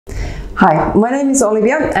Hi, my name is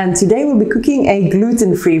Olivia and today we'll be cooking a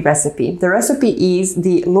gluten-free recipe. The recipe is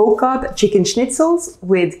the low-carb chicken schnitzels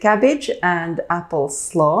with cabbage and apple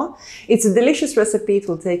slaw. It's a delicious recipe. It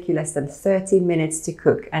will take you less than 30 minutes to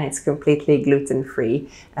cook and it's completely gluten-free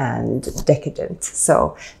and decadent.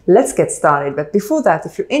 So let's get started. But before that,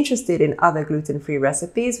 if you're interested in other gluten-free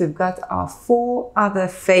recipes, we've got our 4 other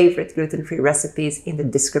favorite gluten-free recipes in the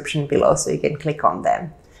description below, so you can click on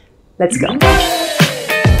them. Let's go.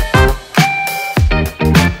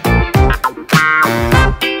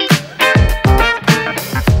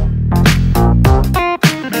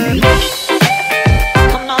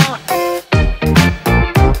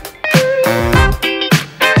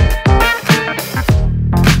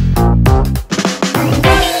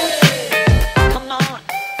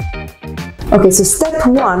 Okay, so step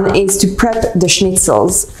 1 is to prep the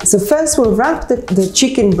schnitzels. So first we'll wrap the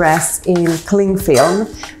chicken breasts in cling film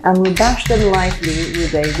and we'll bash them lightly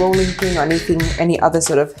with a rolling pin or any other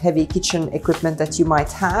sort of heavy kitchen equipment that you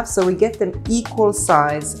might have, so we get them equal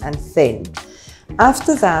size and thin.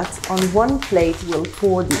 After that, on one plate we'll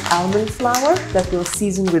pour the almond flour that we'll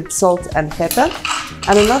season with salt and pepper,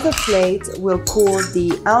 and another plate we'll pour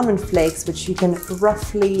the almond flakes, which you can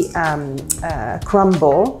roughly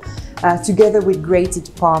crumble together with grated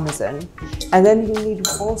Parmesan. And then you need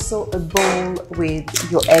also a bowl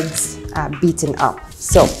with your eggs beaten up.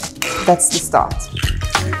 So that's the start.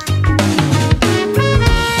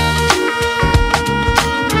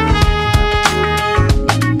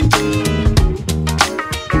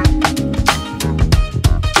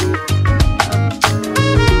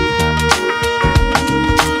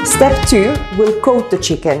 Step 2, we'll coat the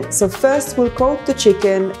chicken. So first we'll coat the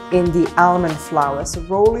chicken in the almond flour. So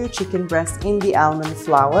roll your chicken breast in the almond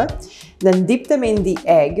flour, then dip them in the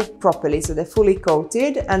egg properly so they're fully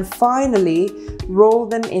coated, and finally roll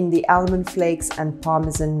them in the almond flakes and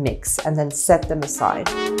Parmesan mix and then set them aside.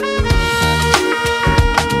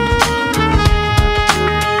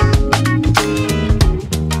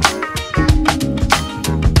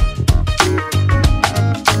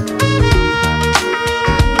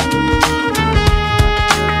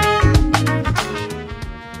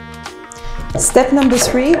 Step number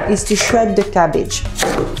 3 is to shred the cabbage.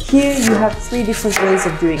 Here you have 3 different ways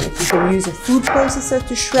of doing it. You can use a food processor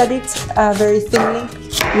to shred it very thinly.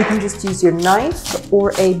 You can just use your knife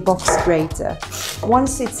or a box grater.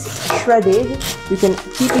 Once it's shredded, you can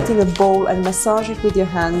keep it in a bowl and massage it with your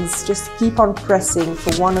hands. Just keep on pressing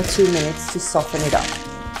for 1 or 2 minutes to soften it up.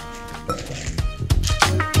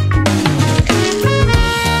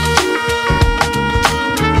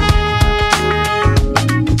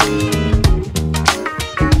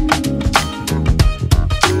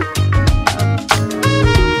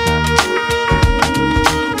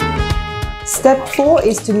 Step 4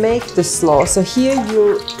 is to make the slaw. So here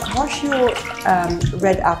you wash your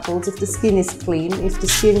red apples if the skin is clean. If the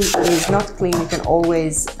skin is not clean, you can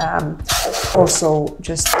always also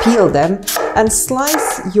just peel them and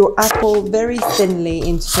slice your apple very thinly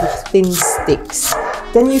into sort of thin sticks.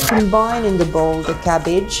 Then you combine in the bowl the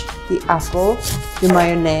cabbage, the apple, the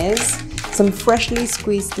mayonnaise, some freshly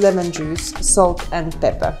squeezed lemon juice, salt and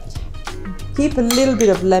pepper. Keep a little bit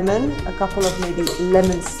of lemon, a couple of maybe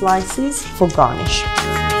lemon slices for garnish.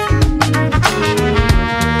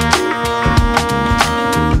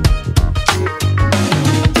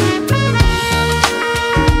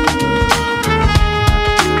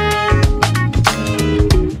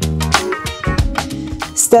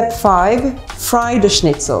 Step 5, fry the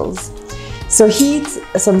schnitzels. So heat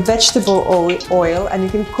some vegetable oil and you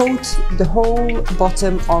can coat the whole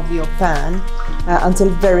bottom of your pan until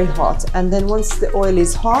very hot. And then once the oil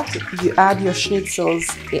is hot, you add your schnitzels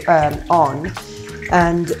on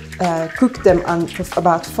and cook them for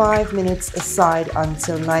about 5 minutes aside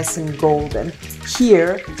until nice and golden.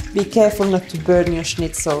 Here, be careful not to burn your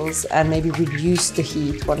schnitzels and maybe reduce the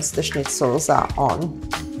heat once the schnitzels are on.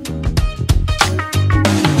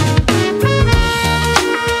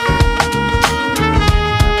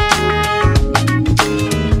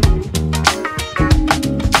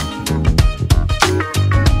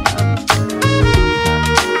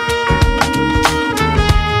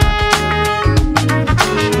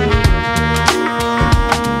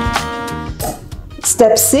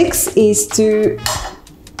 Step 6 is to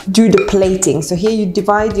do the plating. So here you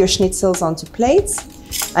divide your schnitzels onto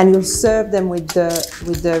plates and you'll serve them with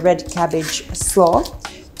the red cabbage slaw.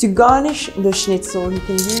 To garnish the schnitzel, you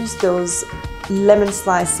can use those lemon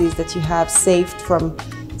slices that you have saved from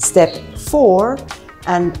step 4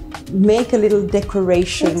 and make a little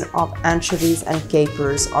decoration of anchovies and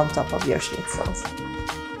capers on top of your schnitzels.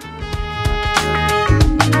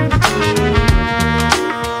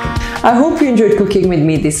 I hope you enjoyed cooking with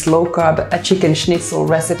me this low-carb chicken schnitzel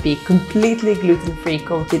recipe, completely gluten-free,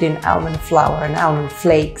 coated in almond flour and almond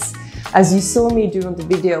flakes. As you saw me do on the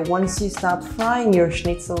video, once you start frying your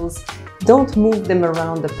schnitzels, don't move them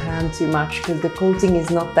around the pan too much because the coating is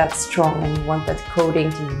not that strong and you want that coating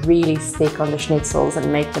to really stick on the schnitzels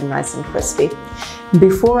and make them nice and crispy.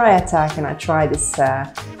 Before I attack and I try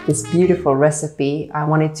this beautiful recipe, I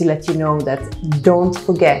wanted to let you know that don't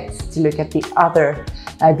forget to look at the other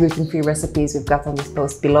gluten-free recipes we've got on this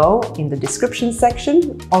post below in the description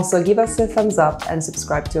section. Also give us a thumbs up and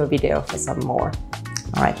subscribe to our video for some more.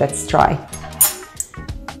 All right, let's try.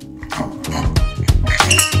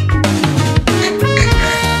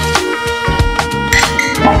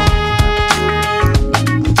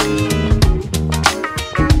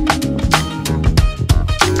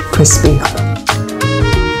 Crispy.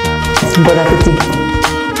 Bon appétit.